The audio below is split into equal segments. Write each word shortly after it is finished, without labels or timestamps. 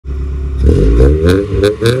What are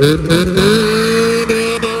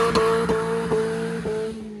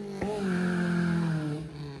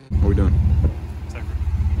we doing?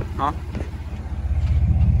 Huh?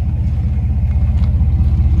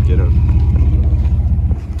 Get up.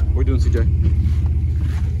 What are we doing, CJ?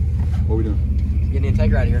 What are we doing? Getting the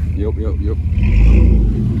Integra out of here. Yep.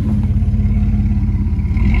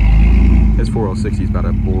 His 4L60 is about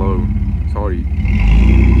to blow. Sorry.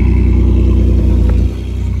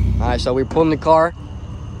 All right, so we're pulling the car,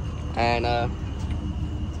 and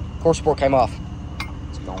core support came off.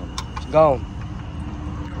 It's gone. It's gone.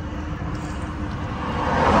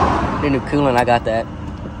 New coolant, I got that.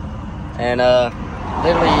 And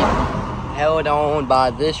literally held on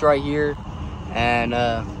by this right here, and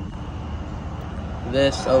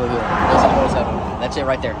this over here. This is 27. That's it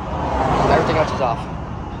right there. Everything else is off.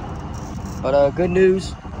 But good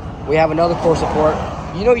news, we have another core support.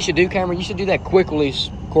 You know what you should do, Cameron? You should do that quick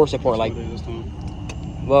release core support. Like,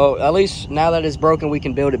 well, at least now that it's broken, we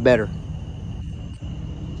can build it better.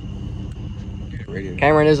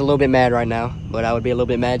 Cameron is a little bit mad right now, but I would be a little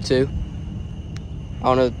bit mad too.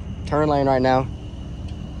 On a turn lane right now,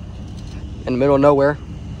 in the middle of nowhere.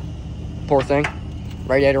 Poor thing.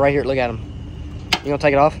 Radiator right here. Look at him. You gonna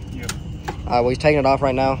take it off? Yeah. Well, he's taking it off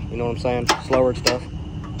right now. You know what I'm saying? Slower and stuff.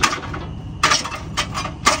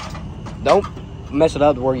 Don't mess it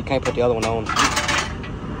up to where you can't put the other one on.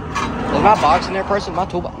 Is my box in there, person? My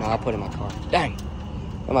toolbox? No, I put it in my car. Dang.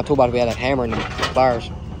 In my toolbox, we had that hammer and the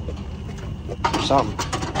pliers. Or something.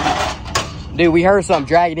 Dude, we heard something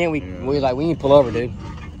dragging in. We was like, we need to pull over, dude.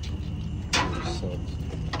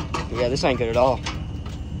 Yeah, this ain't good at all.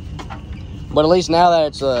 But at least now that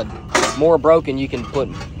it's more broken, you can put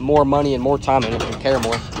more money and more time in it and care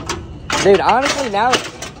more. Dude, honestly, now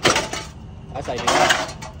that's how you do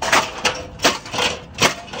that.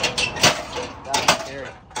 That's scary.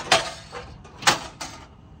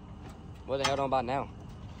 What the hell do I about now?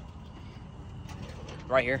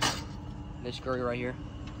 Right here. This screw right here.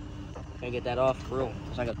 Can't get that off for real.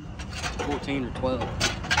 It's like a 14 or 12.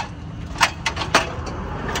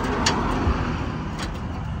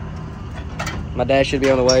 My dad should be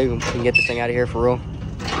on the way. We can get this thing out of here for real.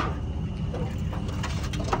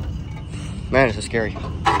 Man, this is scary.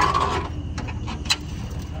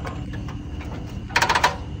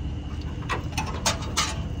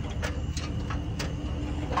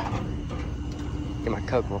 Get my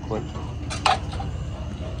Coke real quick.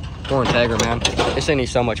 Poor Integra, man. This thing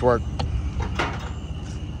needs so much work.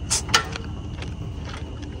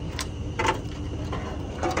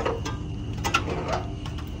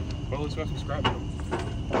 Well, let's got some scrap metal.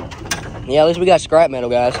 Yeah, at least we got scrap metal,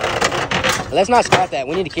 guys. Let's not scrap that.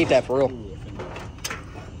 We need to keep that for real.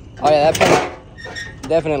 Oh yeah, that's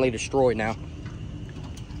definitely destroyed now.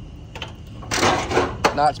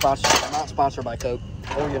 Not sponsored by Coke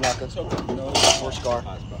or your knuckles or Scar.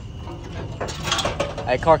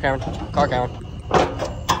 Hey, car Cameron. Car Cameron.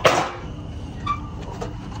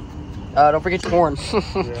 Don't forget your horn.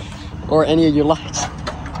 Yeah. Or any of your lights.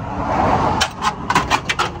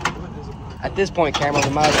 At this point, Cameron,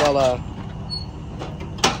 we might as well,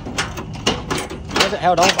 where's it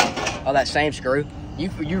held on by? Oh, that same screw.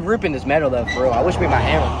 You ripping this metal though, for real. I wish we had my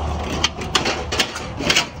hammer.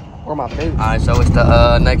 Or my boot. Alright, so it's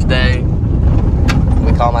the next day.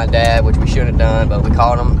 We called my dad, which we shouldn't have done, but we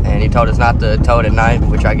called him, and he told us not to tow it at night,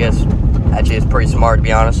 which I guess actually is pretty smart, to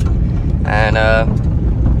be honest. And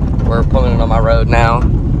we're pulling it on my road now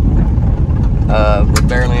with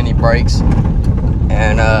barely any brakes,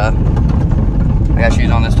 and I got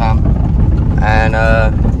shoes on this time, and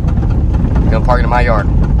gonna park it in my yard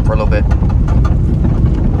for a little bit.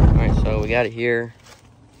 All right, so we got it here.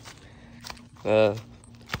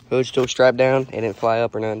 Hood's still strapped down. It didn't fly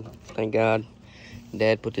up or nothing, thank God.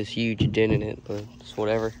 Dad put this huge dent in it, but it's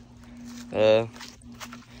whatever. Here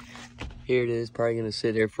it is, probably gonna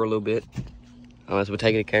sit there for a little bit. Unless we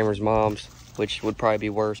take it to Cameron's mom's, which would probably be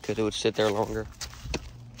worse because it would sit there longer.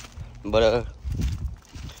 But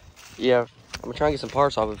yeah, I'm gonna try and get some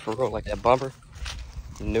parts off it for real, like that bumper,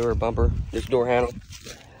 the newer bumper, this door handle,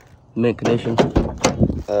 mint condition.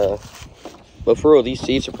 But for real, these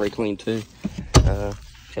seats are pretty clean too.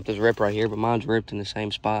 Except this rip right here, but mine's ripped in the same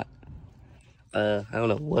spot. I don't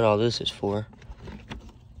know what all this is for.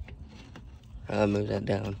 I'll move that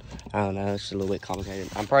down. I don't know, it's a little bit complicated.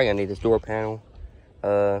 I'm probably gonna need this door panel.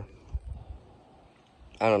 I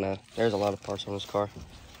don't know. There's a lot of parts on this car,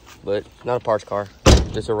 but not a parts car,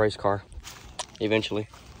 just a race car, eventually.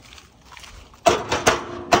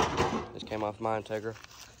 This came off my Integra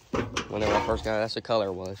whenever I first got it. That's the color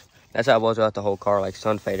it was. That's how it was throughout the whole car, like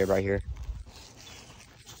sun faded right here.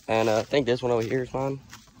 And I think this one over here is mine.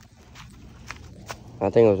 I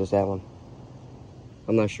think it was just that one.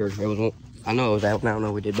 I'm not sure. It was one. I know it was that one. I don't know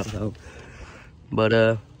if we did both of them. But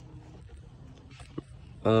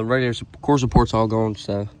radiator core support's all gone,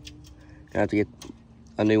 so gonna have to get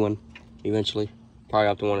a new one eventually. Probably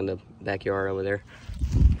up to one in the backyard over there.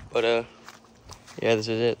 But yeah, this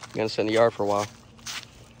is it. Gonna sit in the yard for a while.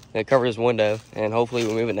 Gonna cover this window, and hopefully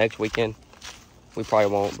we'll move it next weekend. We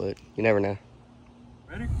probably won't, but you never know.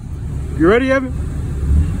 Ready? You ready, Evan?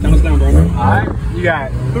 Count us down, bro. All right. You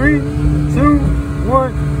got 3, 2,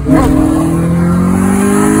 1.